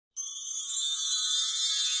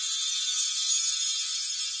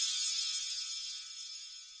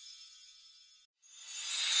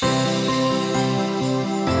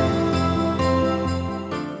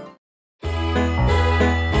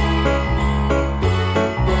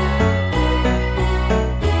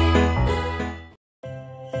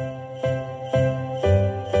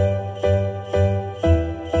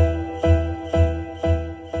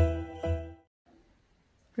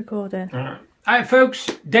recording. Alright folks,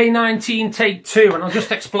 day 19, take 2, and I'll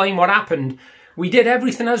just explain what happened. We did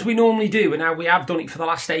everything as we normally do, and now we have done it for the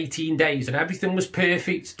last 18 days, and everything was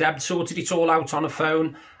perfect. Deb sorted it all out on her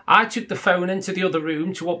phone. I took the phone into the other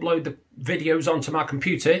room to upload the videos onto my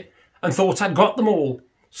computer and thought I'd got them all.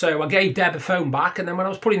 So I gave Deb a phone back, and then when I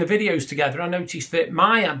was putting the videos together, I noticed that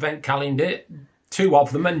my advent calendar, 2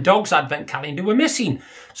 of them, and Dog's advent calendar were missing.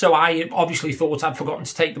 So I obviously thought I'd forgotten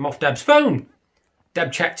to take them off Deb's phone.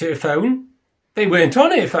 Deb checked her phone. They weren't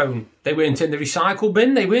on her phone. They weren't in the recycle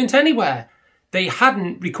bin. They weren't anywhere. They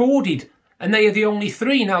hadn't recorded, and they are the only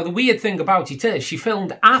 3. Now, the weird thing about it is she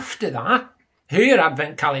filmed after that, her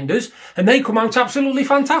advent calendars, and they come out absolutely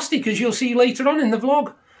fantastic, as you'll see later on in the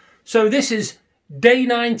vlog. So this is day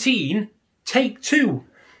 19, take 2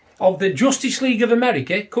 of the Justice League of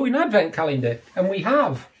America cutting advent calendar. And we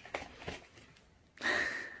have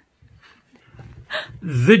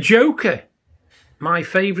the Joker, my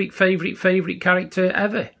favourite character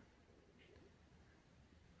ever.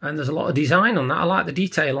 And there's a lot of design on that. I like the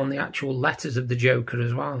detail on the actual letters of the Joker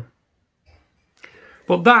as well.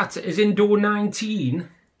 But that is in door 19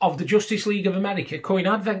 of the Justice League of America coin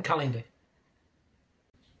advent calendar.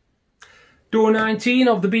 Door 19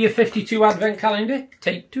 of the Beer 52 advent calendar,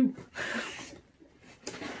 take 2.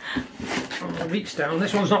 I'll reach down.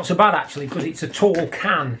 This one's not so bad actually, because it's a tall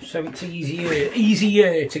can, so it's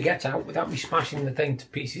easier to get out without me smashing the thing to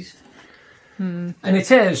pieces. And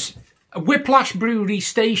it is a Whiplash Brewery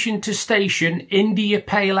Station to Station India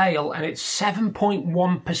Pale Ale, and it's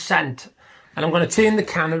 7.1%. And I'm going to turn the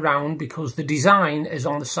can around because the design is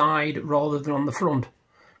on the side rather than on the front.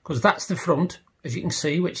 Because that's the front, as you can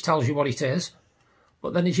see, which tells you what it is.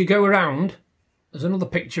 But then as you go around, there's another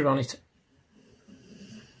picture on it.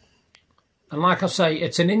 And like I say,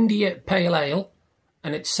 it's an India Pale Ale,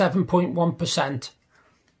 and it's 7.1%.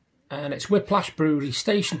 And it's Whiplash Brewery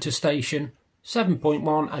Station to Station,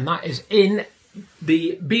 7.1, and that is in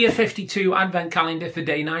the Beer 52 advent calendar for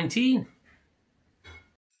day 19.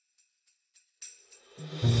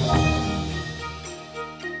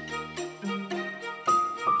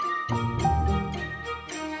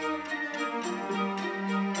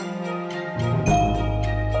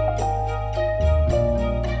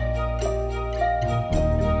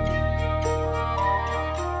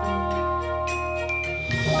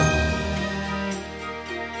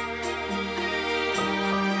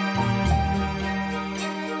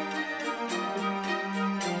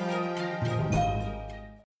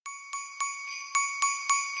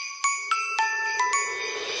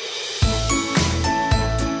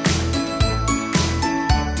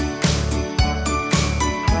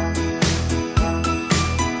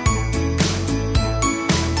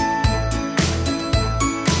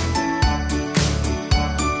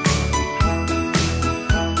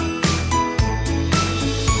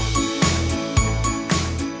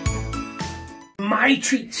 My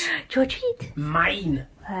treat. Your treat. Mine.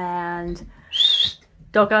 And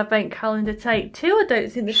Dog advent calendar take 2. I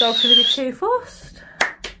don't think the dog's going to be too fussed.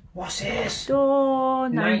 What's this? Door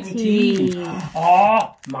 19.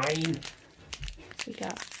 Oh, mine. We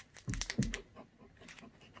got.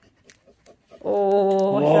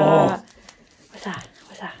 Oh, what's that?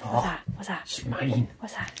 What's that? What's that? What's that? What's that? It's mine.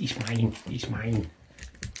 What's that? It's mine. It's mine.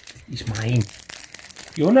 It's mine.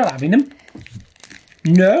 You're not having them.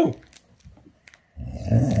 No.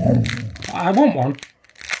 I want one.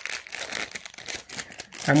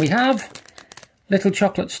 And we have little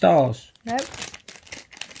chocolate stars. Nope.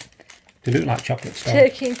 They look like chocolate stars.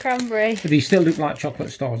 Turkey and cranberry. But these still look like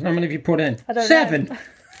chocolate stars. How many have you put in? I don't 7. know.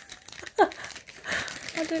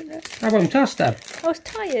 I don't know. I won't ask Deb. I was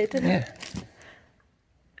tired. Yeah.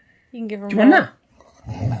 You can give her Do you want that?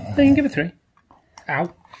 You can give her 3.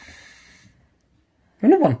 Ow.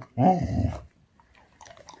 Another one.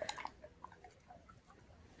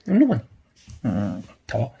 Another one.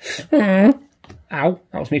 Ow,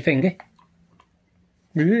 that was my finger.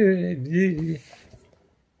 Another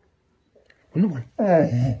one.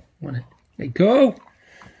 There you go.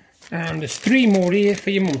 And there's 3 more here for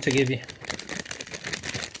your mum to give you.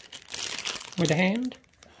 With a hand.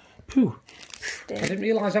 Pooh. I didn't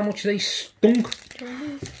realise how much they stunk. Do you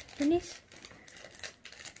want this? Can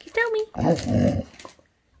you tell me?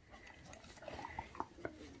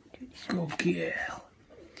 Good girl.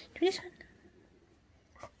 Do this one.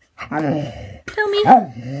 Tell me.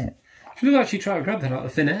 Should have actually tried to grab that out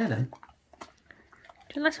of thin air then.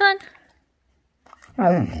 Do this one.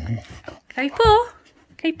 Okay, paw.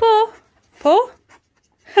 Okay, paw. Paw.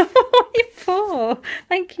 Your paw.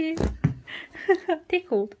 Thank you.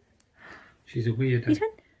 Tickled. She's a weirdo. This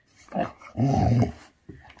one.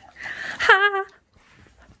 Ha.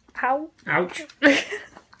 Ow. Ouch.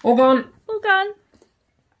 All gone. All gone.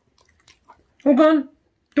 All gone.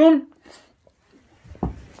 Done.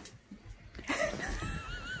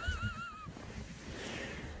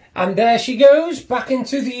 And there she goes, back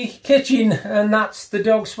into the kitchen, and that's the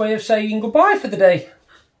dog's way of saying goodbye for the day.